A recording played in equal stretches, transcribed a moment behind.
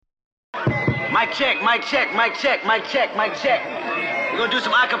Mic check, mic check, mic check, mic check, mic check. We're gonna do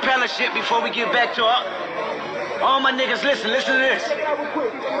some acapella shit before we get back to all my niggas. Listen to this.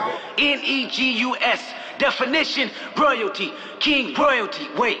 Negus. Definition, royalty, king royalty.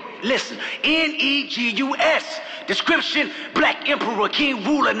 Wait, listen. Negus. Description, black emperor, king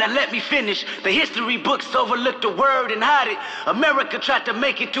ruler. Now let me finish. The history books overlook the word and hide it. America tried to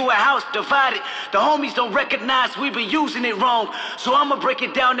make it to a house divided. The homies don't recognize we've been using it wrong. So I'ma break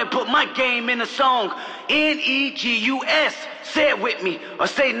it down and put my game in a song. Negus. Say it with me, or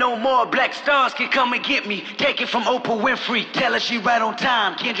say no more. Black stars can come and get me. Take it from Oprah Winfrey, tell her she right on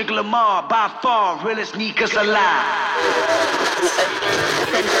time. Kendrick Lamar, by far, realest sneakers alive.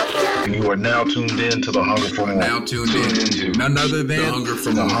 You are now tuned in to The Hunger for More. Now tuned in none other than The Hunger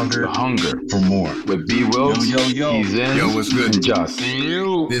for More. The Hunger for More. With B. Wills, yo. He's in. Yo, what's good? And Josh.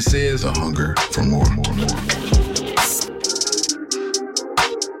 This is The Hunger for More.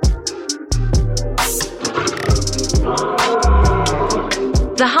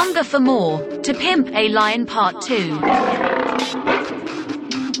 The Hunger for More, To Pimp a Lion Part 2.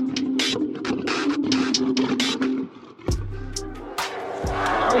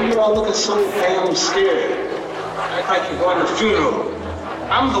 You all looking so damn scared. Act like you're going to a funeral.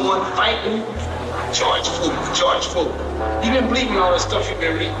 I'm the one fighting George Floyd. You've been believing all the stuff you've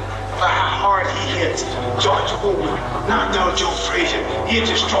been reading about how hard he hits. George Floyd knocked down Joe Frazier. He'll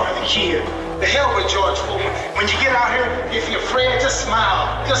destroy the kid. The hell with George Floyd. When you get out here, if you're afraid, just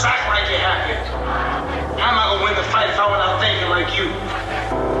smile. Just act like you're happy. I'm not gonna win the fight if I went out thinking like you.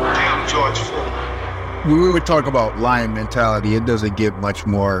 Damn George Floyd. When we would talk about lion mentality, it doesn't get much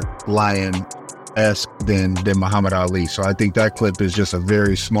more lion-esque than Muhammad Ali. So I think that clip is just a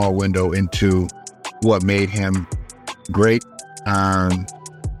very small window into what made him great.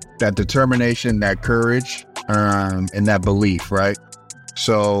 That determination, that courage, and that belief, right?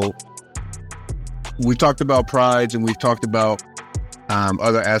 So we've talked about prides and we've talked about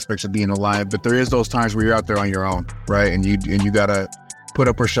other aspects of being a lion, but there is those times where you're out there on your own, right? And you gotta put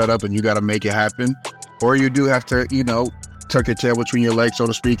up or shut up and you gotta make it happen. Or you do have to, tuck your tail between your legs, so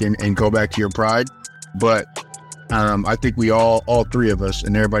to speak, and go back to your pride. But I think we all three of us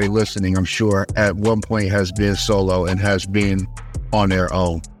and everybody listening, I'm sure, at one point has been solo and has been on their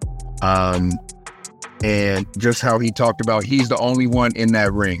own. And just how he talked about, he's the only one in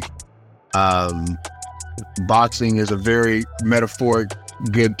that ring. Boxing is a very metaphoric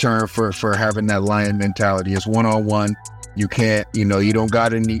good term for having that lion mentality. It's one-on-one. You can't, you don't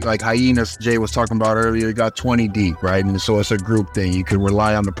got any, like hyenas Jay was talking about earlier, you got 20 deep, right? And so it's a group thing. You can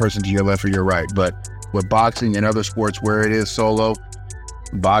rely on the person to your left or your right. But with boxing and other sports where it is solo,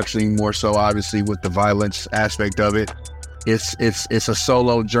 boxing more so obviously with the violence aspect of it, it's a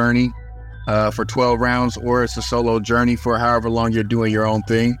solo journey for 12 rounds, or it's a solo journey for however long you're doing your own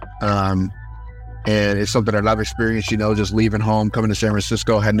thing. And it's something that I've experienced, just leaving home, coming to San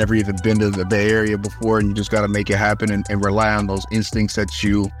Francisco, had never even been to the Bay Area before, and you just got to make it happen and rely on those instincts that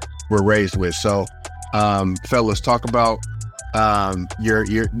you were raised with. So, fellas, talk about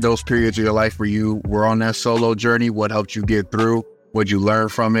your those periods of your life where you were on that solo journey. What helped you get through? What you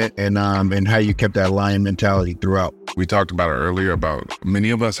learned from it, and how you kept that lion mentality throughout. We talked about it earlier about many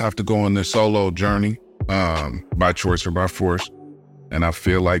of us have to go on this solo journey by choice or by force. And I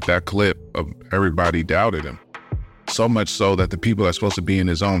feel like that clip of everybody doubted him. So much so that the people that's supposed to be in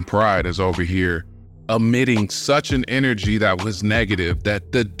his own pride is over here emitting such an energy that was negative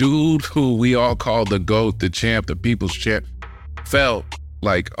that the dude who we all call the GOAT, the champ, the people's champ, felt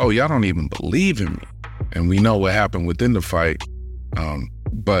like, oh, y'all don't even believe in me. And we know what happened within the fight.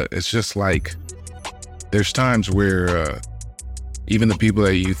 But it's just like, there's times where even the people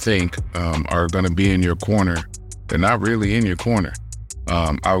that you think are going to be in your corner, they're not really in your corner.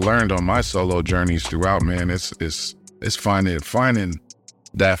 I learned on my solo journeys throughout, man, it's finding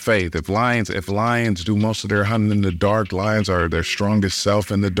that faith. If lions do most of their hunting in the dark, lions are their strongest self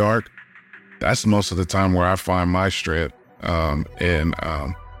in the dark. That's most of the time where I find my strength and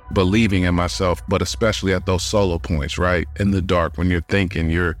believing in myself, but especially at those solo points, right? In the dark, when you're thinking,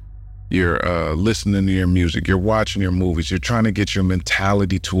 you're listening to your music, you're watching your movies, you're trying to get your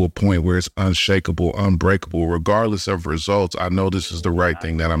mentality to a point where it's unshakable, unbreakable, regardless of results. I know this is the right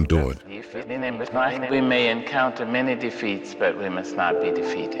thing that I'm doing. We may encounter many defeats, but we must not be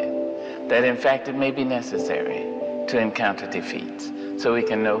defeated. That in fact, it may be necessary to encounter defeats so we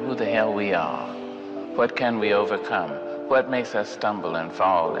can know who the hell we are. What can we overcome? What makes us stumble and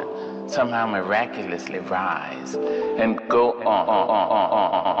fall and somehow miraculously rise and go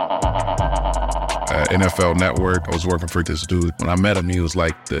on. NFL Network, I was working for this dude. When I met him, he was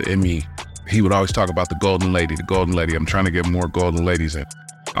like he would always talk about the golden lady. I'm trying to get more golden ladies in.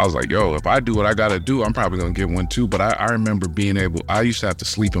 I was like, yo, if I do what I got to do, I'm probably going to get one too. But I remember I used to have to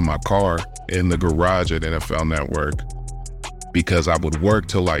sleep in my car in the garage at NFL Network because I would work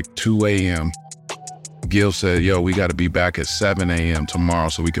till like 2 a.m. Gil said, yo, we got to be back at 7 a.m. tomorrow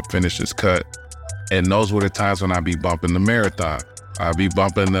so we could finish this cut. And those were the times when I'd be bumping the marathon. I'd be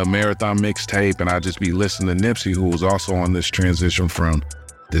bumping the marathon mixtape, and I'd just be listening to Nipsey, who was also on this transition from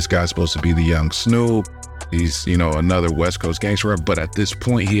this guy's supposed to be the young Snoop. He's, another West Coast gangster rap. But at this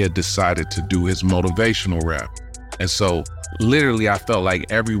point, he had decided to do his motivational rap. And so literally, I felt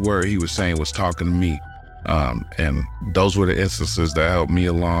like every word he was saying was talking to me. And those were the instances that helped me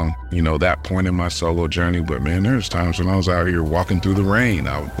along, that point in my solo journey. But man, there's times when I was out here walking through the rain.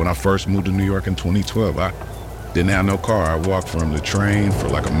 When I first moved to New York in 2012, I didn't have no car. I walked from the train for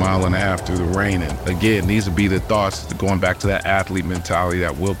like a mile and a half through the rain. And again, these would be the thoughts going back to that athlete mentality,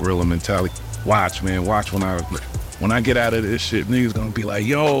 that Will Gorilla mentality. Watch when I get out of this shit, niggas gonna be like,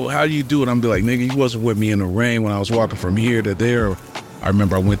 yo, how do you do it? I'm be like, nigga, you wasn't with me in the rain when I was walking from here to there. I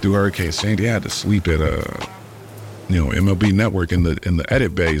remember I went through Hurricane Sandy. I had to sleep at MLB Network in the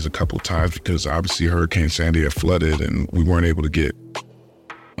edit bays a couple of times because obviously Hurricane Sandy had flooded and we weren't able to get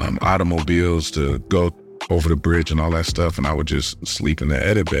automobiles to go over the bridge and all that stuff. And I would just sleep in the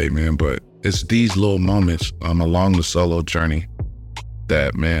edit bay, man. But it's these little moments along the solo journey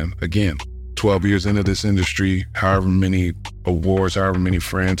that, man, again, 12 years into this industry, however many awards, however many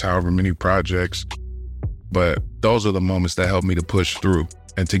friends, however many projects. But those are the moments that help me to push through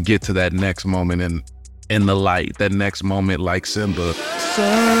and to get to that next moment in the light, that next moment like Simba.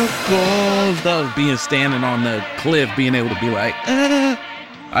 Circles of standing on the cliff, being able to be like,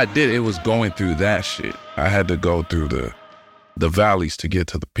 I did. It was going through that shit. I had to go through the valleys to get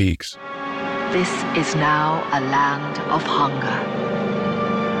to the peaks. This is now a land of hunger.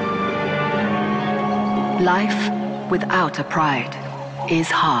 Life without a pride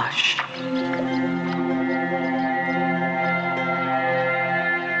is harsh.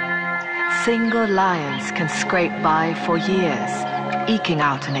 Single lions can scrape by for years, eking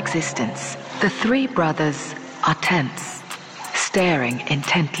out an existence. The three brothers are tense, staring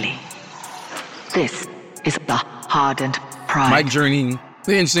intently. This is the hardened pride. My journey,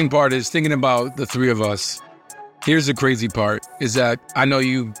 the interesting part is thinking about the three of us. Here's the crazy part, is that I know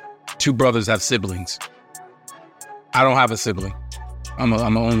you two brothers have siblings. I don't have a sibling. I'm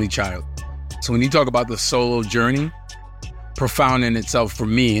an only child. So when you talk about the solo journey, profound in itself for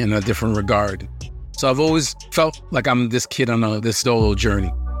me in a different regard. So I've always felt like I'm this kid on this solo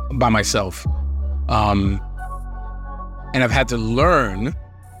journey by myself. And I've had to learn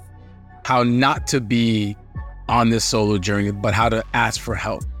how not to be on this solo journey, but how to ask for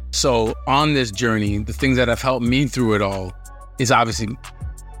help. So on this journey, the things that have helped me through it all is obviously,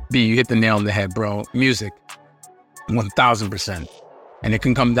 you hit the nail on the head, bro. Music, 1000%. And it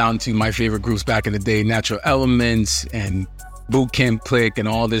can come down to my favorite groups back in the day, Natural Elements and Boot Camp Click and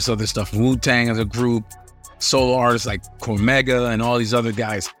all this other stuff. Wu-Tang as a group, solo artists like Cormega and all these other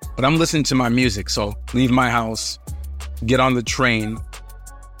guys. But I'm listening to my music. So leave my house, get on the train,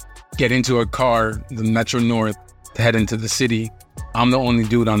 get into a car, the Metro North, to head into the city. I'm the only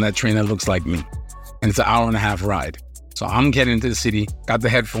dude on that train that looks like me. And it's an 1.5 hour ride. So I'm getting into the city, got the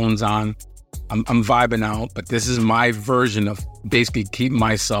headphones on, I'm vibing out, but this is my version of basically keep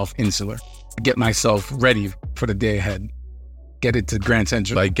myself insular, get myself ready for the day ahead, get it to Grand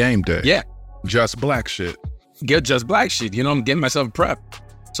Central. Like game day. Yeah. Just black shit. Get just black shit. I'm getting myself prepped.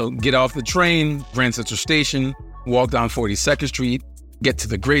 So get off the train, Grand Central Station, walk down 42nd Street, get to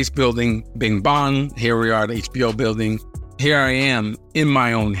the Grace Building, bing bong, here we are at the HBO building. Here I am in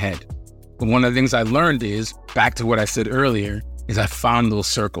my own head. But one of the things I learned is, back to what I said earlier, is I found those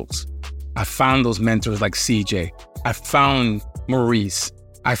circles. I found those mentors like CJ. I found Maurice.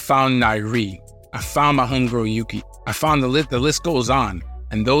 I found Nairi. I found my homegirl Yuki. I found the list goes on.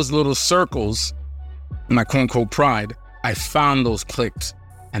 And those little circles, my quote unquote pride, I found those clicks.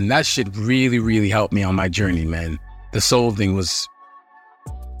 And that shit really, really helped me on my journey, man. The soul thing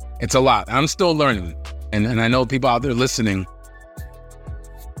it's a lot. I'm still learning. And I know people out there listening,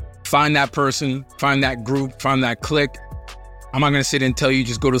 find that person, find that group, find that clique. I'm not going to sit and tell you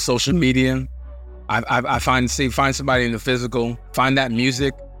just go to social media. I find somebody in the physical, find that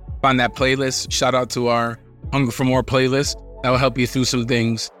music, find that playlist. Shout out to our Hunger for More playlist. That will help you through some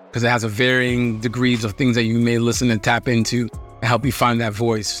things because it has a varying degrees of things that you may listen and tap into and help you find that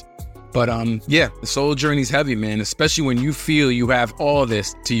voice. But the soul journey is heavy, man, especially when you feel you have all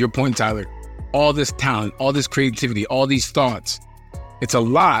this, to your point, Tyler, all this talent, all this creativity, all these thoughts. It's a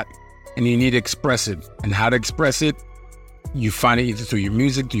lot and you need to express it. And how to express it, you find it either through your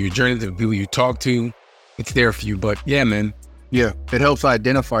music, through your journey, through the people you talk to. It's there for you. But yeah, man, Yeah, it helps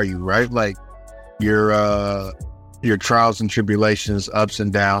identify you, right? Like your trials and tribulations, ups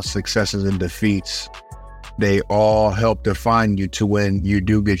and downs, successes and defeats, they all help define you to when you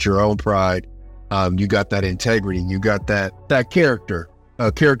do get your own pride. You got that integrity, you got that character.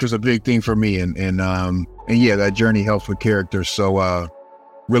 Character's a big thing for me, and yeah, that journey helps with character. So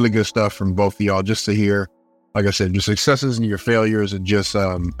really good stuff from both of y'all, just to hear, like I said, your successes and your failures, and just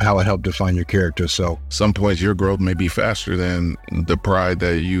how it helped define your character. So some points your growth may be faster than the pride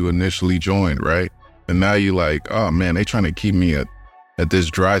that you initially joined, right? And now you like, oh man, they trying to keep me at this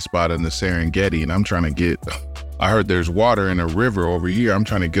dry spot in the Serengeti, and I'm trying to get, I heard there's water in a river over here, I'm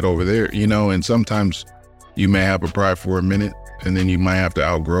trying to get over there, you know. And sometimes you may have a pride for a minute, and then you might have to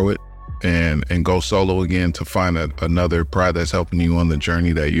outgrow it and go solo again to find another pride that's helping you on the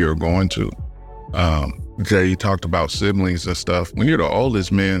journey that you're going to. Jay, you talked about siblings and stuff. When you're the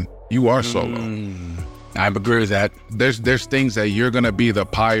oldest, man, you are solo. I agree with that. There's things that you're going to be the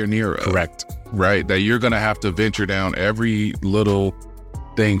pioneer of. Correct. Right? That you're going to have to venture down every little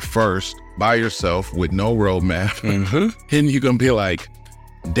thing first by yourself with no roadmap. Mm-hmm. And you're going to be like,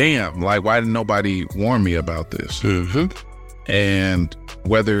 damn, like, why didn't nobody warn me about this? Mm-hmm. And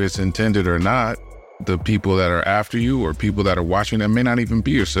whether it's intended or not, the people that are after you or people that are watching that may not even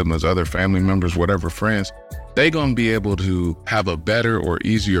be your siblings, other family members, whatever, friends, they gonna be able to have a better or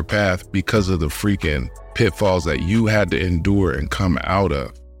easier path because of the freaking pitfalls that you had to endure and come out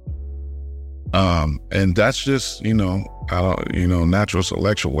of. And that's just, natural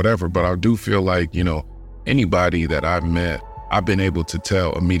selection, whatever. But I do feel like, anybody that I've met, I've been able to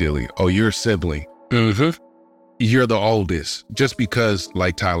tell immediately, oh, you're a sibling. Mm-hmm. You're the oldest, just because,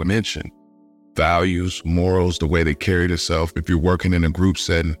 like Tyler mentioned, values, morals, the way they carry themselves, if you're working in a group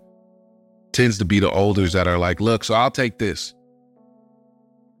setting, tends to be the elders that are like, look, so I'll take this.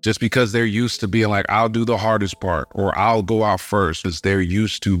 Just because they're used to being like, I'll do the hardest part, or I'll go out first, because they're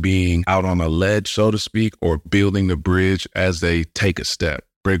used to being out on a ledge, so to speak, or building the bridge as they take a step,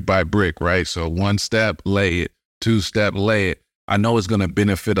 brick by brick, right? So 1 step, lay it, 2 step, lay it. I know it's going to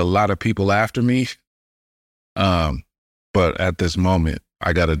benefit a lot of people after me. But at this moment,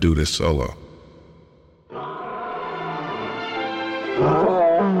 I got to do this solo.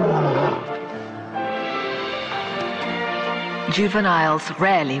 Juveniles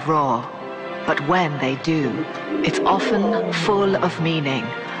rarely roar, but when they do, it's often full of meaning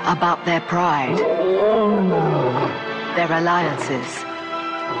about their pride, their alliances,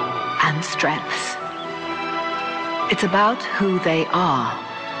 and strengths. It's about who they are.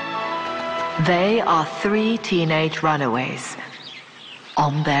 They are 3 teenage runaways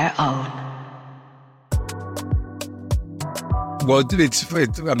on their own. Well, it's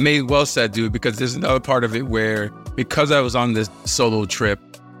made well said, dude, because there's another part of it where, because I was on this solo trip,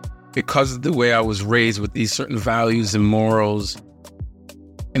 because of the way I was raised with these certain values and morals,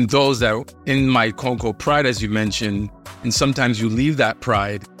 and those that in my quote-unquote pride, as you mentioned, and sometimes you leave that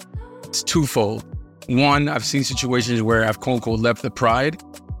pride, it's twofold. One, I've seen situations where I've quote-unquote left the pride,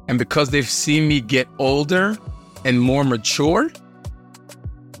 and because they've seen me get older and more mature,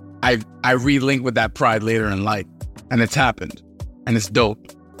 I relink with that pride later in life. And it's happened. And it's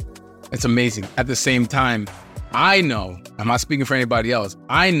dope. It's amazing. At the same time, I know, I'm not speaking for anybody else,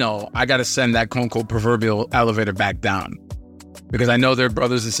 I know I got to send that quote-unquote proverbial elevator back down. Because I know there are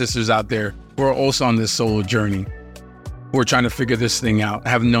brothers and sisters out there who are also on this solo journey, who are trying to figure this thing out,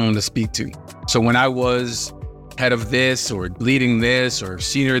 have no one to speak to. So when I was head of this or leading this or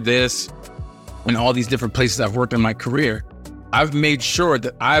senior this, in all these different places I've worked in my career, I've made sure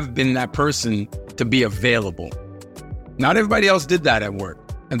that I've been that person to be available. Not everybody else did that at work,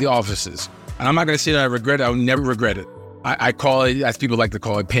 in the offices. And I'm not going to say that I regret it. I'll never regret it. I call it, as people like to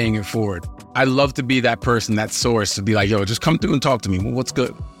call it, paying it forward. I love to be that person, that source, to be like, yo, just come through and talk to me. Well, what's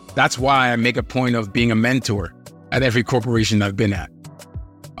good? That's why I make a point of being a mentor at every corporation I've been at.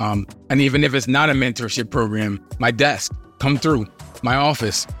 And even if it's not a mentorship program, my desk, come through. My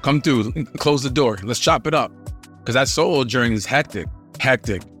office, come through, close the door. Let's chop it up. Because that solo journey is hectic.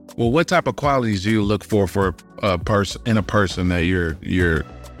 Well, what type of qualities do you look for a person that you're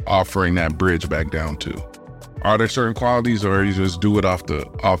offering that bridge back down to? Are there certain qualities, or you just do it off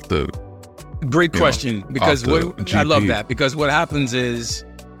the? Great question, because I love that, because what happens is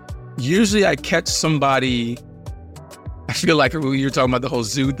usually I catch somebody. I feel like you're talking about the whole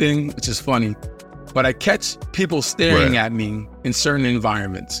zoo thing, which is funny, but I catch people staring at me in certain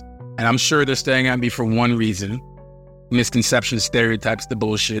environments, and I'm sure they're staring at me for one reason: misconceptions, stereotypes, the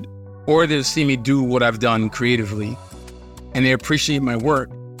bullshit, or they see me do what I've done creatively, and they appreciate my work.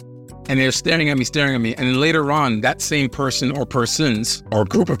 And they're staring at me. And then later on, that same person or persons, or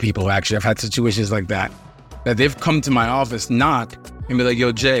group of people, actually, I've had situations like that, that they've come to my office, knock, and be like,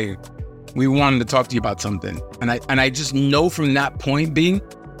 yo, Jay, we wanted to talk to you about something. And I just know from that point being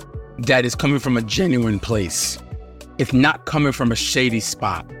that it's coming from a genuine place. It's not coming from a shady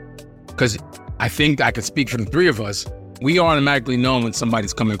spot. Because I think I could speak for the three of us. We automatically know when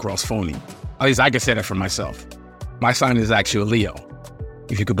somebody's coming across phony. At least I can say that for myself. My sign is actually a Leo,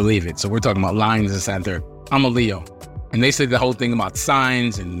 if you could believe it. So we're talking about lines and center. I'm a Leo. And they say the whole thing about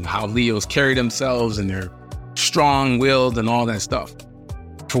signs and how Leos carry themselves and they're strong-willed and all that stuff.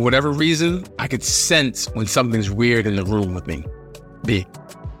 For whatever reason, I could sense when something's weird in the room with me.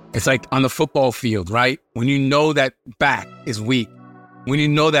 It's like on the football field, right? When you know that back is weak, when you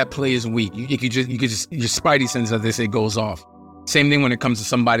know that play is weak, you could just your spidey sense, as they say, goes off. Same thing when it comes to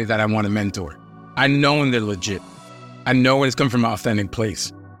somebody that I want to mentor. I know when they're legit. I know when it's coming from an authentic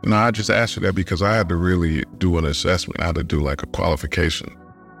place. No, I just asked you that because I had to really do an assessment. I had to do like a qualification.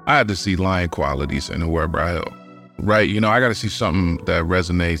 I had to see lion qualities in whoever I help. Right? You know, I got to see something that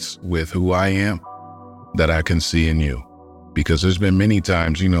resonates with who I am that I can see in you. Because there's been many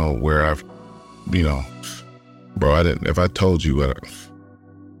times, you know, where I've, you know, bro, if I told you,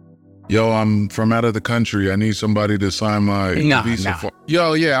 yo, I'm from out of the country, I need somebody to sign my visa.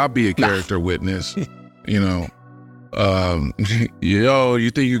 Yo, yeah, I'll be a character witness, you know. Yo, you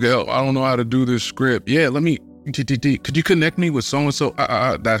think you can help? I don't know how to do this script. Yeah, could you connect me with so-and-so?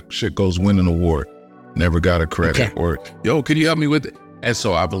 That shit goes win an award. Never got a credit. Okay. Or, yo, could you help me with it? And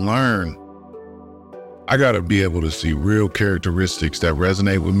so I've learned I got to be able to see real characteristics that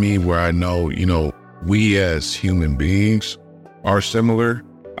resonate with me where I know, you know, we as human beings are similar.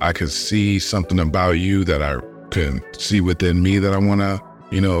 I can see something about you that I can see within me that I want to,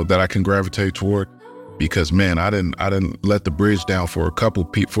 you know, that I can gravitate toward. Because, man, I didn't let the bridge down for a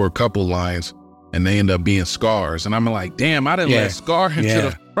couple lines and they end up being scars. And I'm like, damn, I didn't let Scar into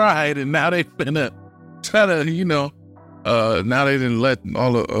the pride and now they finna try to, you know, now they didn't let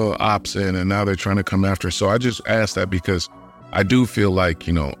all the ops in and now they're trying to come after. So I just asked that because I do feel like,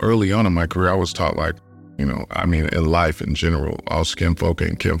 you know, early on in my career, I was taught like, you know, I mean, in life in general, all skin folk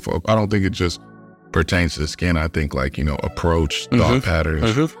and kin folk. I don't think it just pertains to skin. I think like, you know, approach, thought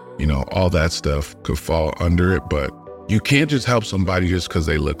patterns, you know, all that stuff could fall under it. But you can't just help somebody just because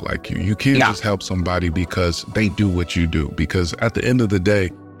they look like you. You can't just help somebody because they do what you do. Because at the end of the day,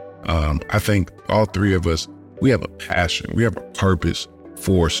 I think all three of us, we have a passion, we have a purpose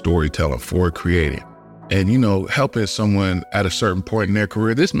for storytelling, for creating. And, you know, helping someone at a certain point in their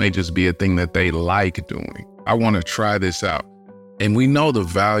career, this may just be a thing that they like doing. I want to try this out. And we know the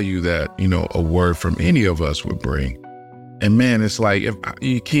value that, you know, a word from any of us would bring. And man, it's like, if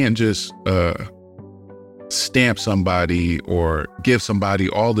you can't just stamp somebody or give somebody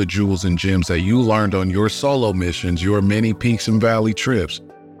all the jewels and gems that you learned on your solo missions, your many peaks and valley trips,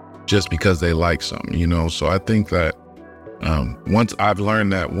 just because they like something, you know? So I think that once I've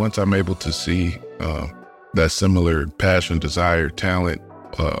learned that, once I'm able to see that similar passion, desire, talent,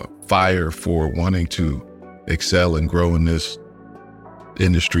 fire for wanting to excel and grow in this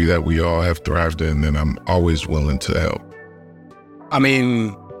industry that we all have thrived in, then I'm always willing to help. I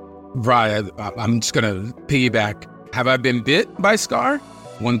mean, Brian, I'm just going to piggyback. Have I been bit by Scar?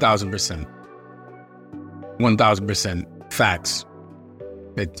 1,000%. 1,000% facts.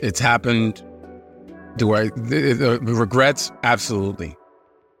 It's happened. Do I the regrets? Absolutely.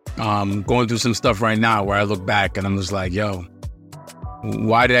 Going through some stuff right now where I look back and I'm just like, yo,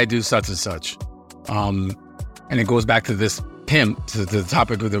 why did I do such and such? And it goes back to this Pimp, to the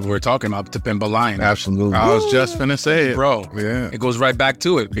topic that we're talking about, to Pimp a Lion. Absolutely. I was just finna say it. Bro, yeah. It goes right back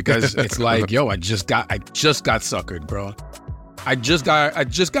to it because it's like, yo, I just got suckered, bro. I just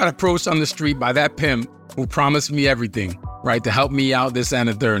got approached on the street by that pimp who promised me everything, right, to help me out, this and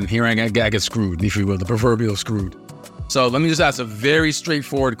the third, and here I get screwed, if you will, the proverbial screwed. So let me just ask a very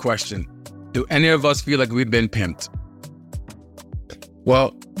straightforward question. Do any of us feel like we've been pimped?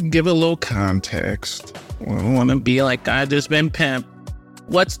 Well, give a little context. I want to be like, I just been pimped.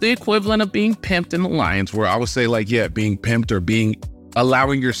 What's the equivalent of being pimped in the Lions? Where I would say like, yeah, being pimped or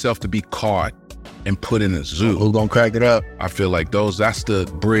allowing yourself to be caught and put in a zoo. Who's gonna crack it up? I feel like that's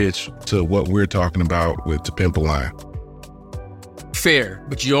the bridge to what we're talking about with To Pimp a Lion. Fair,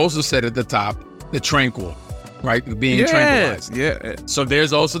 but you also said at the top, the tranquil, right? Being tranquilized. Yeah. So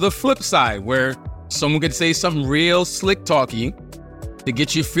there's also the flip side where someone could say something real slick talky to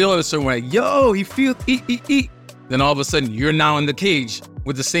get you feeling a certain way. Yo, he feels eat. Then all of a sudden you're now in the cage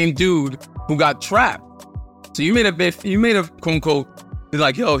with the same dude who got trapped. So you made a quote unquote, be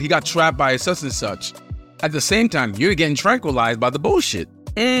like, yo, he got trapped by such and such. At the same time, you're getting tranquilized by the bullshit.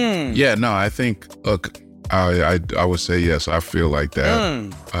 Yeah, no, I think, look, I would say yes, I feel like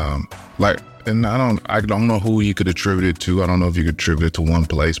that. Like, and I don't know who you could attribute it to. I don't know if you could attribute it to one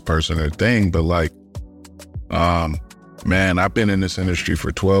place, person, or thing, but like, man, I've been in this industry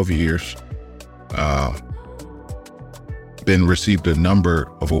for 12 years. Received a number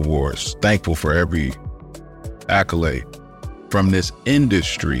of awards. Thankful for every accolade from this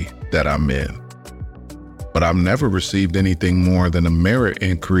industry that I'm in. But I've never received anything more than a merit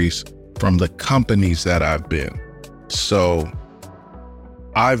increase from the companies that I've been. So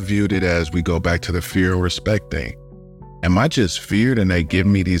I viewed it as, we go back to the fear and respect thing. Am I just feared and they give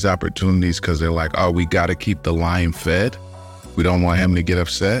me these opportunities because they're like, oh, we got to keep the lion fed. We don't want him to get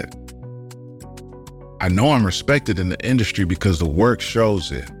upset. I know I'm respected in the industry because the work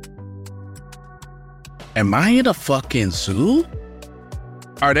shows it. Am I in a fucking zoo?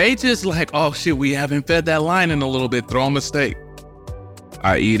 Are they just like, oh shit, we haven't fed that lion in a little bit, throw him a steak?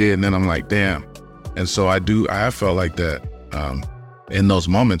 I eat it and then I'm like, damn. And so I have felt like that. In those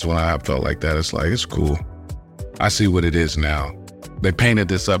moments when I have felt like that, it's like, it's cool. I see what it is now. They painted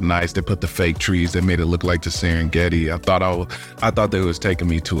this up nice. They put the fake trees. They made it look like the Serengeti. I thought they was taking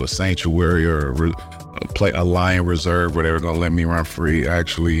me to a sanctuary or a lion reserve where they were gonna let me run free.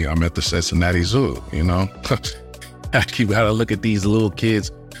 Actually, I'm at the Cincinnati Zoo, you know? I keep gotta look at these little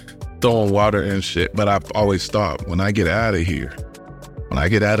kids throwing water and shit. But I've always thought, when I get out of here, when I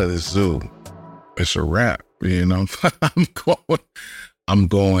get out of this zoo, it's a wrap, you know? I'm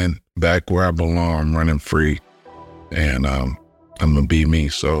going back where I belong. I'm running free, and I'm gonna be me.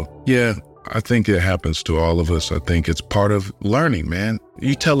 So yeah, I think it happens to all of us. I think it's part of learning, man.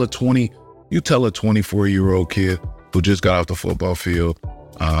 You tell a 24-year-old kid who just got off the football field,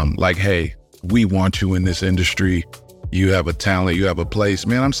 like, hey, we want you in this industry. You have a talent, you have a place.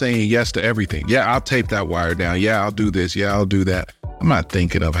 Man, I'm saying yes to everything. Yeah, I'll tape that wire down. Yeah, I'll do this. Yeah, I'll do that. I'm not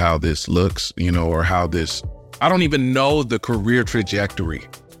thinking of how this looks, you know, or how this, I don't even know the career trajectory.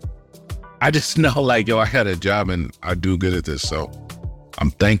 I just know, like, yo, I had a job and I do good at this. So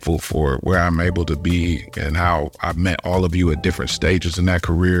I'm thankful for where I'm able to be and how I've met all of you at different stages in that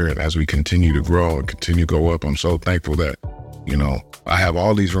career. And as we continue to grow and continue to go up, I'm so thankful that, you know, I have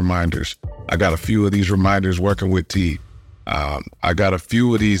all these reminders. I got a few of these reminders working with T. I got a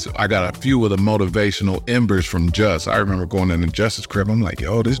few of the motivational embers from Just. I remember going into Justice crib. I'm like,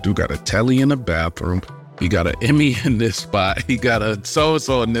 yo, this dude got a telly in the bathroom. He got an Emmy in this spot. He got a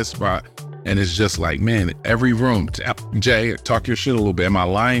so-and-so in this spot. And it's just like, man, every room. Jay, talk your shit a little bit. Am I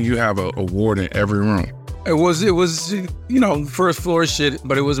lying? You have an award in every room. It was, you know, first floor shit,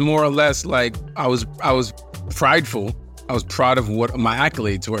 but it was more or less like I was prideful. I was proud of what my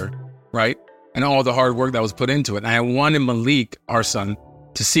accolades were, right? And all the hard work that was put into it. And I wanted Malik, our son,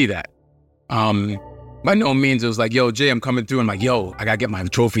 to see that. By no means it was like, yo, Jay, I'm coming through. I'm like, yo, I gotta get my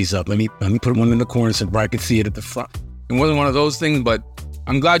trophies up. Let me put one in the corner so I could see it at the front. It wasn't one of those things, but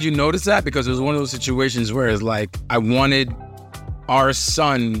I'm glad you noticed that, because it was one of those situations where it's like, I wanted our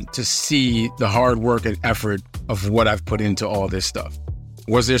son to see the hard work and effort of what I've put into all this stuff.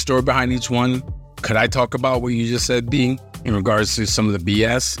 Was there a story behind each one? Could I talk about what you just said, B, in regards to some of the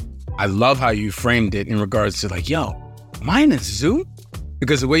BS? I love how you framed it in regards to like, yo, mine is zoo?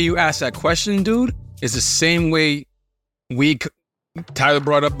 Because the way you asked that question, dude, is the same way Tyler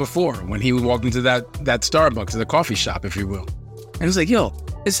brought up before when he walked into that Starbucks, the coffee shop, if you will. And it's like, yo,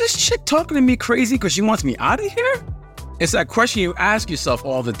 is this chick talking to me crazy because she wants me out of here? It's that question you ask yourself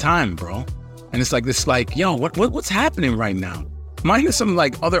all the time, bro. And it's like this, like, yo, what's happening right now? Am I in some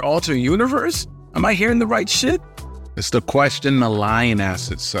like other alternate universe? Am I hearing the right shit? It's the question the lion asks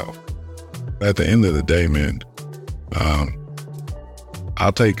itself. At the end of the day, man,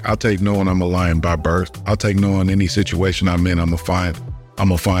 I'll take knowing I'm a lion by birth. I'll take knowing any situation I'm in, I'm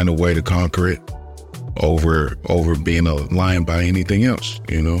gonna find a way to conquer it over being a lion by anything else,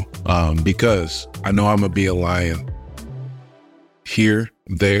 you know? Because I know I'm gonna be a lion here,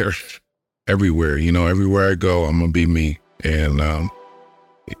 there, everywhere, you know, everywhere I go, I'm gonna be me. And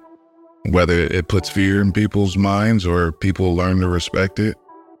whether it puts fear in people's minds or people learn to respect it,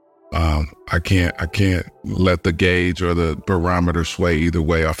 I can't let the gauge or the barometer sway either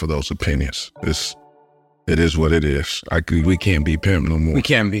way off of those opinions. It is what it is. We can't be Pimp no more. We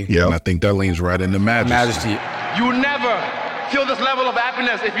can be. Yeah, and I think that leans right into majesty. You will never feel this level of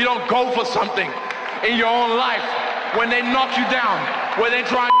happiness if you don't go for something in your own life. When they knock you down, when they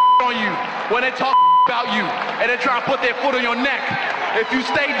try on you, when they talk about you, and they try to put their foot on your neck. If you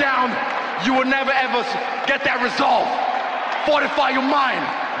stay down, you will never ever get that resolve. Fortify your mind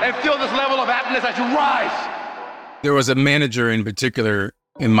and feel this level of happiness as you rise. There was a manager in particular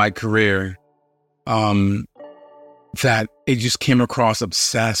in my career that it just came across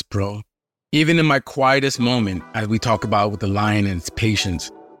obsessed, bro. Even in my quietest moment, as we talk about with the lion and its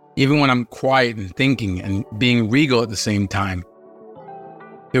patience, even when I'm quiet and thinking and being regal at the same time,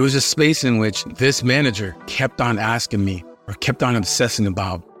 there was a space in which this manager kept on asking me or kept on obsessing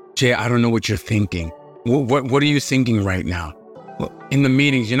about, Jay, I don't know what you're thinking. What are you thinking right now? Well, in the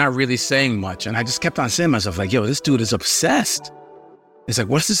meetings, you're not really saying much. And I just kept on saying to myself, like, yo, this dude is obsessed. It's like,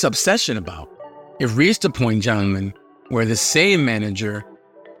 what's this obsession about? It reached a point, gentlemen, where the same manager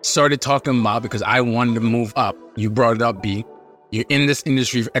started talking about, because I wanted to move up. You brought it up, B. You're in this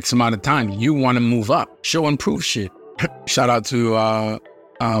industry for X amount of time. You want to move up, show and prove shit. Shout out to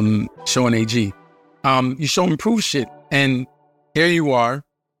Show and AG. You show and prove shit. And here you are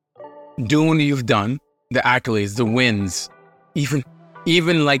doing what you've done, the accolades, the wins,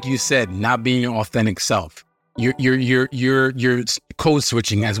 even like you said, not being your authentic self. You're code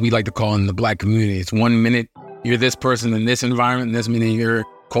switching, as we like to call in the Black community. It's 1 minute you're this person in this environment, and this minute you're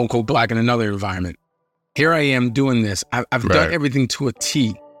quote Black in another environment. Here I am doing this. I've done everything to a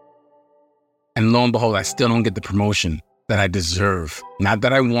T. And lo and behold, I still don't get the promotion that I deserve. Not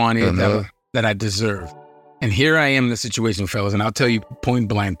that I wanted, that I deserve. And here I am in the situation, fellas, and I'll tell you point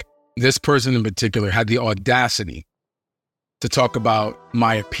blank, this person in particular had the audacity to talk about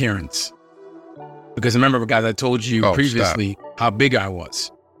my appearance. Because remember, guys, I told you previously how big I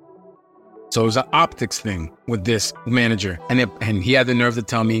was. So it was an optics thing with this manager. And he had the nerve to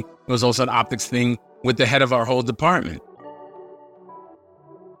tell me it was also an optics thing with the head of our whole department.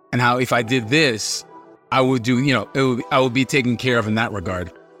 And how if I did this, I would do, I would be taken care of in that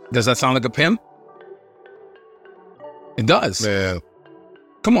regard. Does that sound like a pimp? It does. Yeah.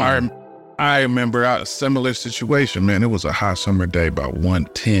 Come on. I remember a similar situation, man. It was a hot summer day, about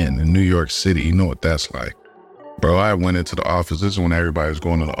 110 in New York City. You know what that's like. Bro, I went into the office. This is when everybody was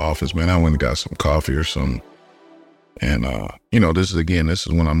going to the office, man. I went and got some coffee or something. And, this is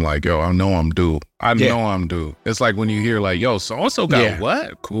when I'm like, yo, I know I'm due. I know I'm due. It's like when you hear like, yo, so-and-so got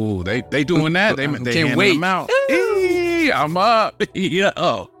what? Cool. They doing that. They can't wait. Them out. Hey, I'm up.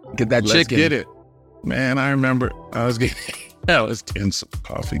 Yo. Get that chicken. Let's get it. Man, I remember I was getting some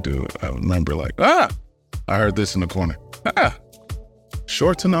coffee, dude. I remember like, I heard this in the corner.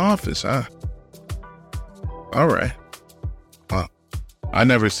 Shorts in the office. All right. I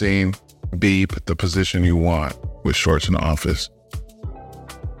never seen B put the position you want with shorts in the office.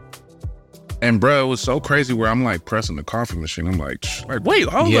 And bro, it was so crazy where I'm like pressing the coffee machine. I'm like wait,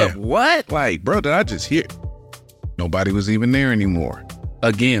 hold up. What? Like, bro, did I just hear? Nobody was even there anymore.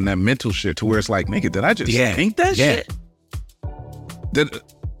 Again, that mental shit to where it's like, nigga, did I just think that shit?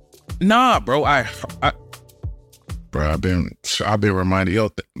 Nah, bro. I've been reminded, yo,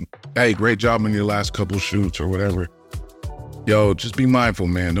 hey, great job on your last couple shoots or whatever. Yo, just be mindful,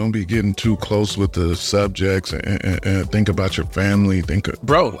 man. Don't be getting too close with the subjects and think about your family.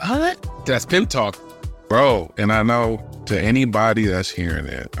 Bro, that's pimp talk. Bro, and I know to anybody that's hearing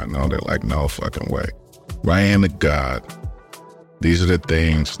it, I know they're like, no fucking way. I am a God. These are the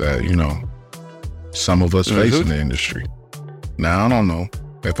things that, some of us face in the industry. Now, I don't know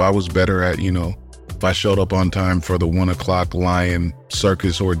if I was better at, if I showed up on time for the 1 o'clock Lion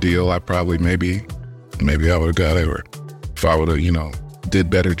circus ordeal, I probably maybe I would have got it. Or if I would have, did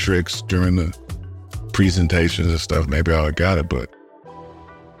better tricks during the presentations and stuff, maybe I would have got it. But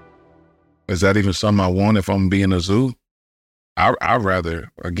is that even something I want if I'm being a zoo? I'd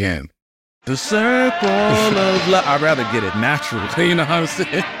rather, again, the circle of life. I'd rather get it natural. You know what I'm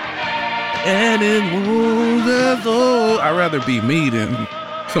saying? And it moves as though I'd rather be me than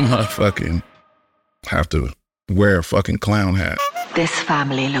motherfucking have to wear a fucking clown hat. This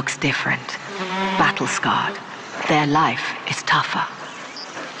family looks different. Battle-scarred. Their life is tougher.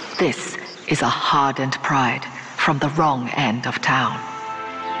 This is a hardened pride from the wrong end of town.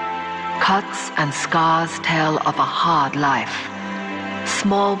 Cuts and scars tell of a hard life.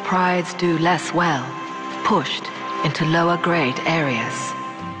 Small prides do less well, pushed into lower grade areas.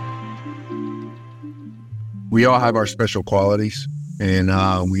 We all have our special qualities, and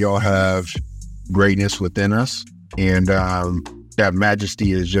we all have greatness within us. And that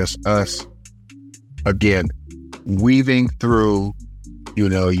majesty is just us, again, weaving through,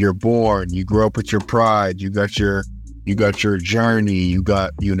 you're born, you grow up with your pride, you got your journey, you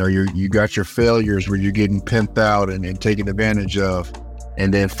got your failures where you're getting pimped out and taken advantage of.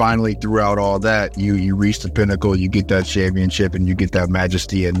 And then finally, throughout all that, you reach the pinnacle, you get that championship, and you get that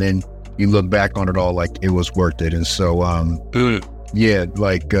majesty, and then you look back on it all like it was worth it. And so, I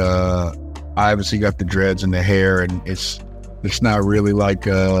obviously got the dreads and the hair, and it's not really like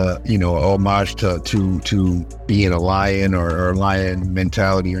homage to being a lion or lion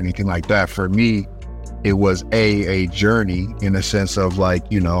mentality or anything like that. For me, it was a journey in a sense of like,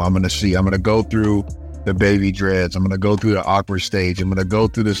 I'm gonna go through the baby dreads. I'm going to go through the awkward stage. I'm going to go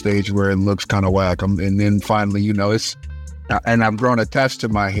through the stage where it looks kind of whack. And then finally, and I've grown attached to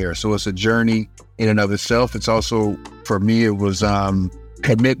my hair. So it's a journey in and of itself. It's also, for me, it was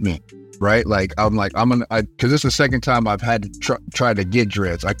commitment, right? Like, because it's the second time I've had to try to get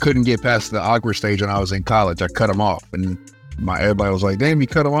dreads. I couldn't get past the awkward stage when I was in college. I cut them off. And everybody was like, damn, you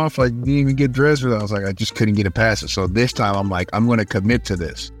cut them off? Like, you didn't even get dreads for that. I was like, I just couldn't get it past it. So this time I'm like, I'm going to commit to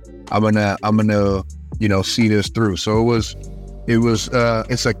this. I'm gonna see this through. So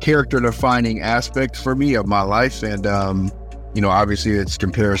it's a character defining aspect for me of my life. And, obviously it's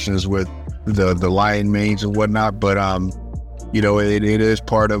comparisons with the lion manes and whatnot, but, it is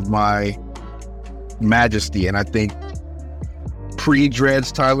part of my majesty. And I think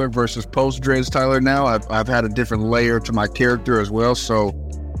pre-dreads Tyler versus post-dreads Tyler now, I've had a different layer to my character as well. So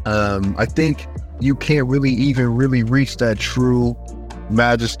I think you can't really reach that true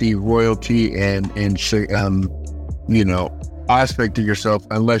majesty, royalty, and aspect of yourself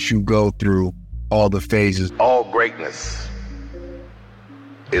unless you go through all the phases. All greatness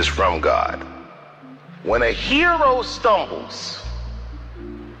is from God. When a hero stumbles,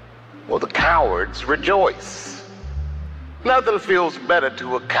 well, the cowards rejoice. Nothing feels better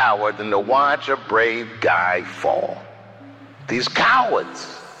to a coward than to watch a brave guy fall. These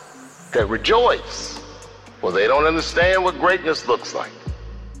cowards that rejoice, well, they don't understand what greatness looks like.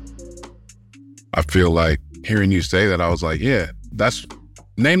 I feel like hearing you say that, I was like, yeah,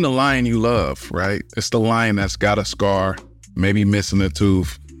 name the lion you love, right? It's the lion that's got a scar, maybe missing a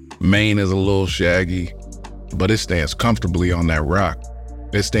tooth, mane is a little shaggy, but it stands comfortably on that rock.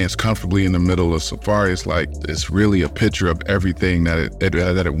 It stands comfortably in the middle of safari. It's really a picture of everything that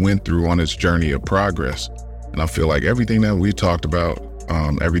it went through on its journey of progress. And I feel like everything that we talked about,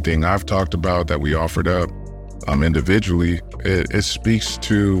 everything I've talked about that we offered up individually, it speaks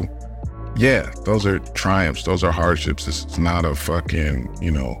to, yeah, those are triumphs. Those are hardships. It's not a fucking,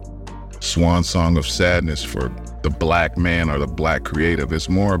 swan song of sadness for the black man or the black creative. It's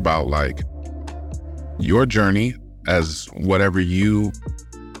more about like your journey as whatever you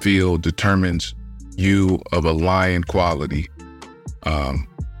feel determines you of a lion quality,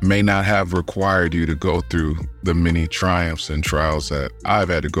 may not have required you to go through the many triumphs and trials that I've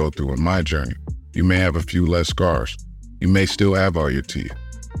had to go through in my journey. You may have a few less scars. You may still have all your teeth.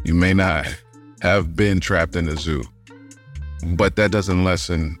 You may not have been trapped in a zoo, but that doesn't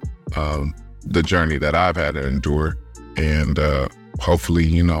lessen the journey that I've had to endure. And hopefully,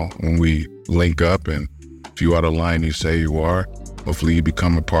 when we link up and if you are the lion you say you are, hopefully you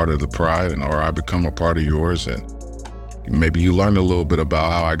become a part of the pride or I become a part of yours. And maybe you learn a little bit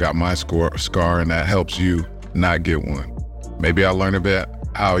about how I got my scar and that helps you not get one. Maybe I learned a bit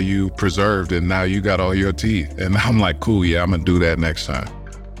how you preserved and now you got all your teeth. And I'm like, cool, yeah, I'm gonna do that next time.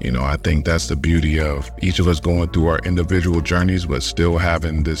 I think that's the beauty of each of us going through our individual journeys, but still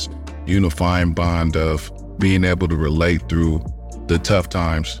having this unifying bond of being able to relate through the tough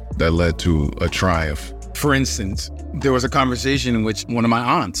times that led to a triumph. For instance, there was a conversation in which one of my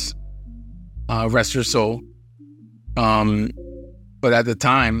aunts, rest her soul, but at the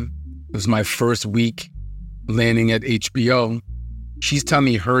time, it was my first week landing at HBO. She's telling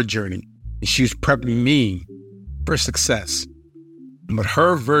me her journey. And she was prepping me for success. But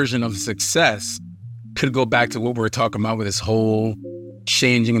her version of success could go back to what we were talking about with this whole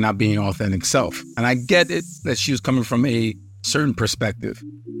changing and not being authentic self. And I get it that she was coming from a certain perspective.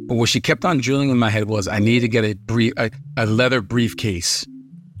 But what she kept on drilling in my head was, I need to get a leather briefcase.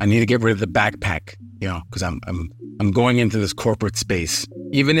 I need to get rid of the backpack, because I'm going into this corporate space,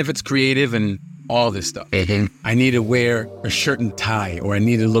 even if it's creative and all this stuff. Mm-hmm. I need to wear a shirt and tie, or I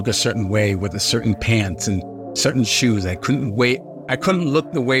need to look a certain way with a certain pants and certain shoes. I couldn't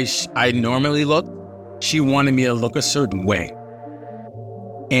look the way I normally look. She wanted me to look a certain way.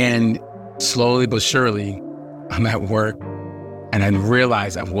 And slowly but surely, I'm at work and I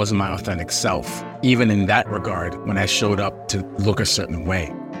realized I wasn't my authentic self, even in that regard, when I showed up to look a certain way.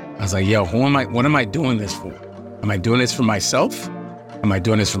 I was like, yo, what am I doing this for? Am I doing this for myself? Am I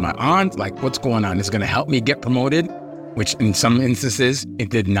doing this for my aunt? Like, what's going on? Is it going to help me get promoted? Which in some instances, it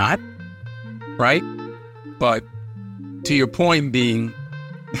did not, right? But to your point being,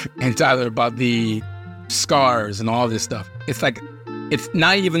 and Tyler, about the scars and all this stuff, it's like, it's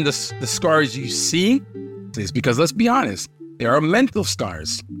not even the scars you see, it's because let's be honest, there are mental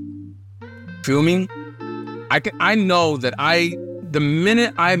scars. Feel me? I know that the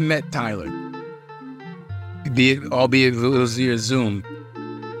minute I met Tyler, albeit it was via Zoom,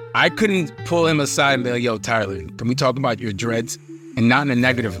 I couldn't pull him aside and be like, yo, Tyler, can we talk about your dreads? And not in a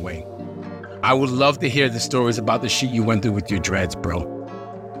negative way. I would love to hear the stories about the shit you went through with your dreads, bro.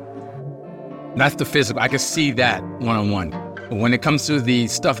 That's the physical. I can see that one-on-one. But when it comes to the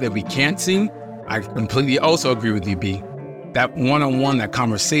stuff that we can't see, I completely also agree with you, B. That one-on-one, that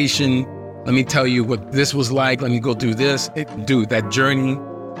conversation, let me tell you what this was like, let me go do this. Dude, that journey,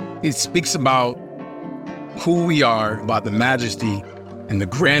 it speaks about who we are, about the majesty and the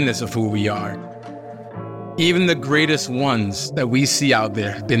grandness of who we are. Even the greatest ones that we see out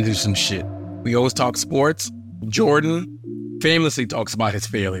there have been through some shit. We always talk sports. Jordan famously talks about his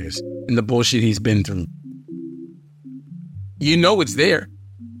failures and the bullshit he's been through. You know it's there.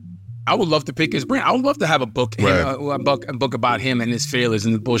 I would love to pick his brain. I would love to have a book, a book about him and his failures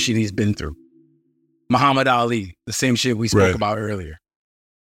and the bullshit he's been through. Muhammad Ali, the same shit we spoke about earlier.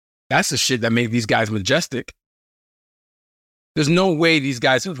 That's the shit that made these guys majestic. There's no way these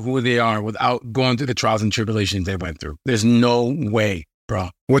guys are who they are without going through the trials and tribulations they went through. There's no way, bro.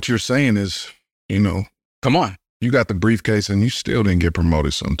 What you're saying is, come on. You got the briefcase and you still didn't get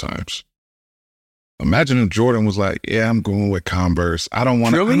promoted sometimes. Imagine if Jordan was like, yeah, I'm going with Converse. I don't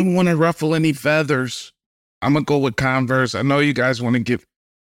want to ruffle any feathers. I'm going to go with Converse. I know you guys want to give.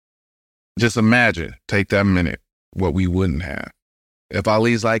 Just imagine, take that minute, what we wouldn't have. If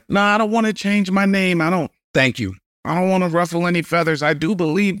Ali's like, no, I don't want to change my name. Thank you. I don't want to ruffle any feathers. I do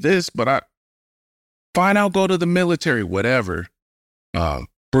believe this, but fine, I'll go to the military, whatever.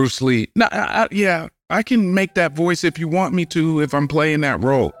 Bruce Lee. I can make that voice if you want me to, if I'm playing that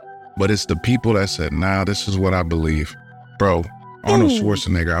role. But it's the people that said, nah, this is what I believe. Bro, Arnold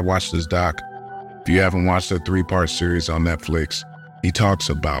Schwarzenegger, I watched this doc. If you haven't watched the 3-part series on Netflix, he talks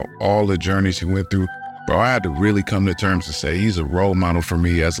about all the journeys he went through. Bro, I had to really come to terms to say he's a role model for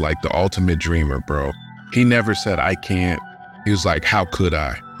me as like the ultimate dreamer, bro. He never said, I can't. He was like, how could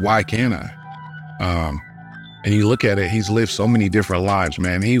I? Why can't I? And you look at it, he's lived so many different lives,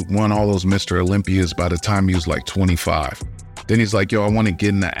 man. He won all those Mr. Olympias by the time he was like 25. Then he's like, yo, I want to get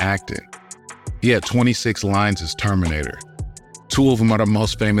into acting. He had 26 lines as Terminator. 2 of them are the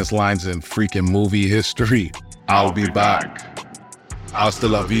most famous lines in freaking movie history. I'll be back. Hasta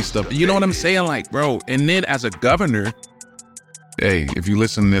la vista. You know what I'm saying? Like, bro, and then as a governor, hey, if you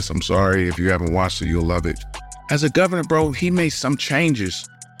listen to this, I'm sorry. If you haven't watched it, you'll love it. As a governor, bro, he made some changes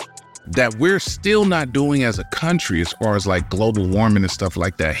that we're still not doing as a country as far as like global warming and stuff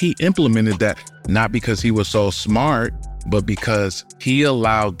like that. He implemented that not because he was so smart, but because he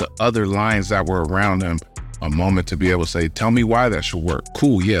allowed the other lines that were around him a moment to be able to say, tell me why that should work.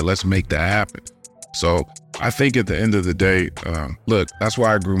 Cool, yeah, let's make that happen. So I think at the end of the day, look, that's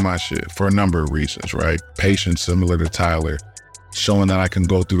why I grew my shit for a number of reasons, right? Patience, similar to Tyler, showing that I can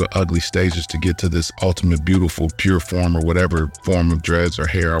go through the ugly stages to get to this ultimate beautiful, pure form or whatever form of dreads or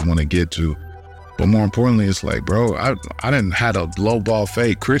hair I want to get to. But more importantly, it's like, bro, I didn't had a low ball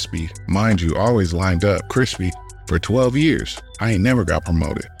fade, crispy, mind you, always lined up, crispy for 12 years. I ain't never got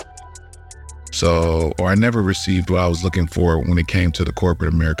promoted. So, or I never received what I was looking for when it came to the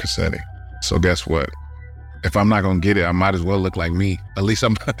corporate America setting. So guess what? If I'm not going to get it, I might as well look like me. At least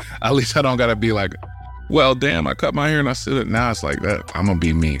I don't got to be like, well, damn, I cut my hair and I still it. Now it's like that. I'm going to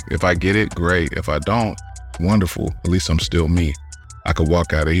be me. If I get it, great. If I don't, wonderful. At least I'm still me. I could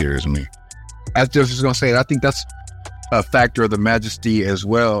walk out of here as me. I was just going to say, I think that's a factor of the majesty as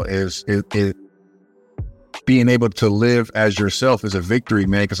well, is it being able to live as yourself is a victory,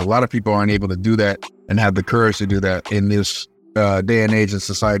 man, because a lot of people aren't able to do that and have the courage to do that in this day and age and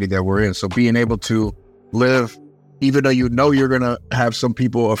society that we're in. So being able to live, even though you know you're going to have some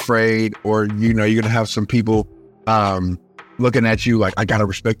people afraid, or, you know, you're going to have some people looking at you like, I got to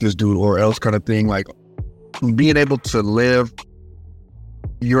respect this dude or else kind of thing, like being able to live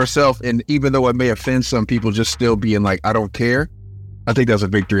yourself, and even though it may offend some people, just still being like, I don't care. I think that's a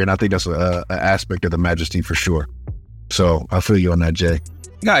victory, and I think that's an aspect of the majesty for sure. So I feel you on that, Jay.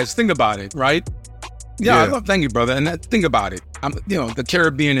 Guys, think about it, right? Yeah. Thank you, brother. And think about it. The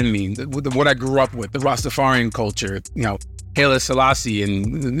Caribbean in me, what I grew up with, the Rastafarian culture, Haile Selassie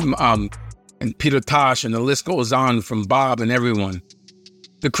and Peter Tosh, and the list goes on from Bob and everyone.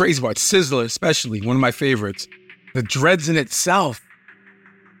 The crazy part, Sizzler especially, one of my favorites. The dreads in itself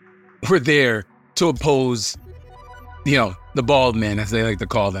were there to oppose, the bald man, as they like to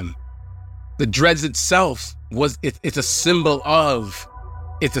call them. The dreads itself it's a symbol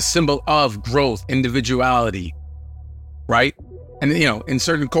of growth, individuality, right? And in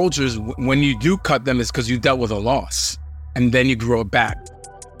certain cultures, when you do cut them, it's because you dealt with a loss, and then you grow it back.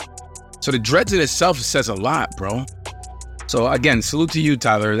 So the dreads in itself says a lot, bro. So again, salute to you,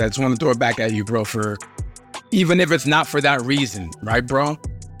 Tyler. I just want to throw it back at you, bro, for even if it's not for that reason, right, bro?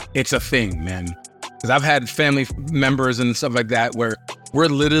 It's a thing, man. Because I've had family members and stuff like that where we're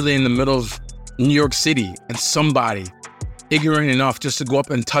literally in the middle of New York City and somebody ignorant enough just to go up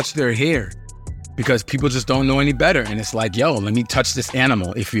and touch their hair because people just don't know any better. And it's like, yo, let me touch this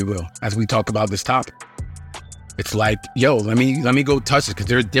animal, if you will, as we talk about this topic. It's like, yo, let me go touch it because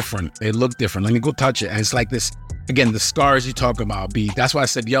they're different. They look different. Let me go touch it. And it's like this, again, the scars you talk about, B. That's why I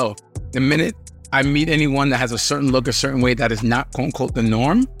said, yo, the minute I meet anyone that has a certain look, a certain way that is not, quote unquote, the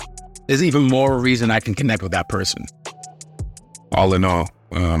norm, there's even more reason I can connect with that person. All in all,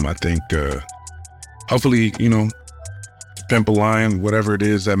 I think hopefully, Pimp a Lion, whatever it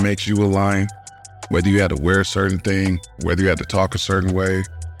is that makes you a lion, whether you had to wear a certain thing, whether you had to talk a certain way,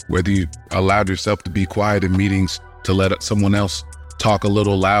 whether you allowed yourself to be quiet in meetings to let someone else talk a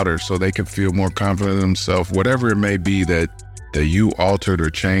little louder so they can feel more confident in themselves, whatever it may be that you altered or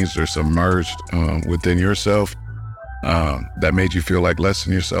changed or submerged within yourself that made you feel like less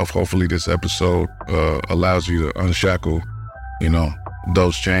than yourself. Hopefully this episode allows you to unshackle,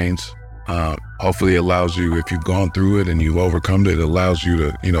 those chains. Hopefully it allows you, if you've gone through it and you've overcome it, it allows you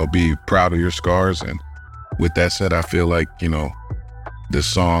to, be proud of your scars. And with that said, I feel like, this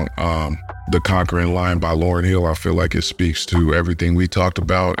song, The Conquering Lion by Lauryn Hill, I feel like it speaks to everything we talked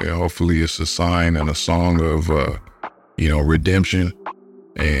about. And hopefully it's a sign and a song of, redemption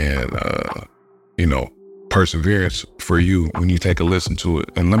and, perseverance for you when you take a listen to it.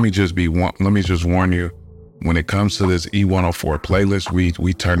 And let me just warn you, when it comes to this E104 playlist,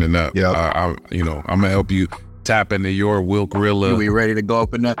 we turning up. Yeah. I'm gonna help you tap into your Will Gorilla. We ready to go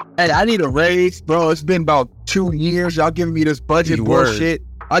up in that? Hey, I need a raise, bro. It's been about 2 years. Y'all giving me this budget bullshit.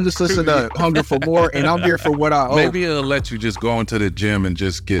 I just listen to Hunger for More, and I'm here for what I owe. Maybe it'll let you just go into the gym and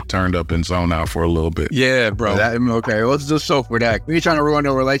just get turned up and zone out for a little bit. Yeah, bro. Okay, let's just show for that. We ain't trying to ruin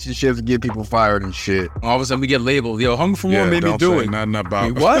their relationships and get people fired and shit. All of a sudden we get labeled. Yo, Hunger for More made me do it. Nothing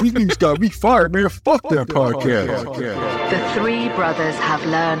about what? These niggas got me fired, man. Fuck that podcast. The three brothers have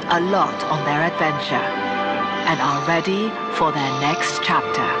learned a lot on their adventure and are ready for their next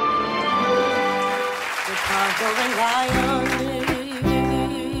chapter. The conquering lion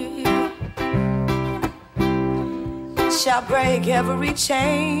shall break every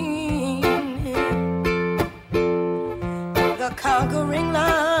chain. The conquering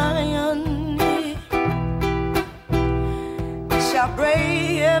lion shall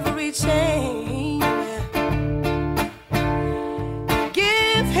break every chain.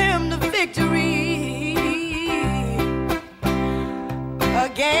 Give him the victory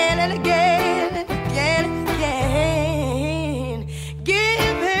again and again and again and again.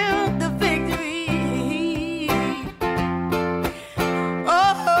 Give him the victory.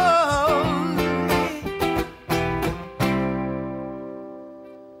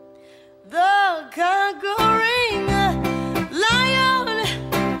 The conquering lion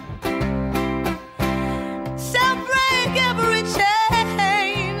shall break every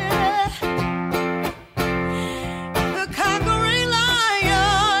chain. The conquering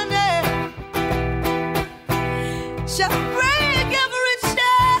lion shall break every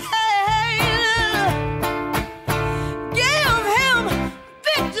chain. Give him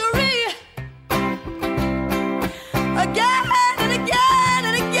victory again and again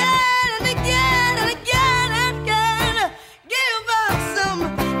and again and again and again and again. Give us some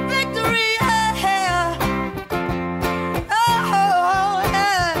victory.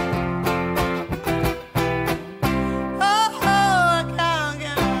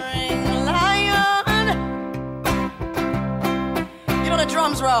 Conquering lion. You know the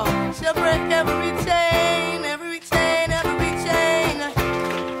drums roll. She'll break every chain, every chain, every chain.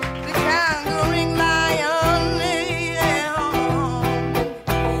 The conquering lion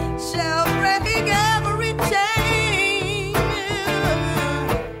shall break every chain.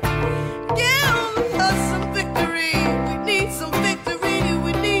 Give us some victory. We need some victory.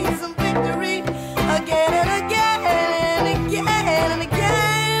 We need some victory again and again and again and again.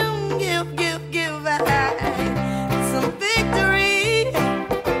 Give us some victory.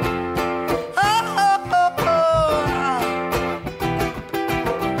 Oh,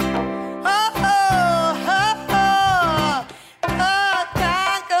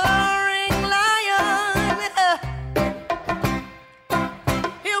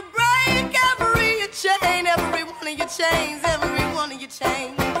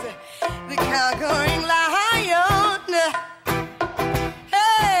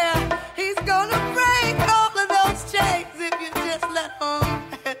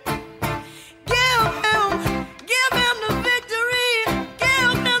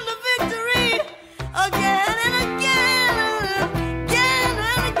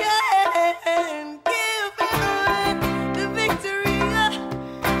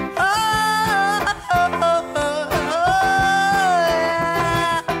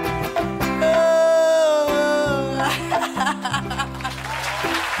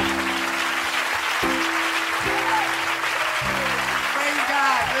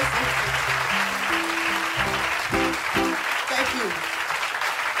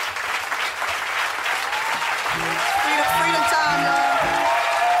 Freedom, freedom.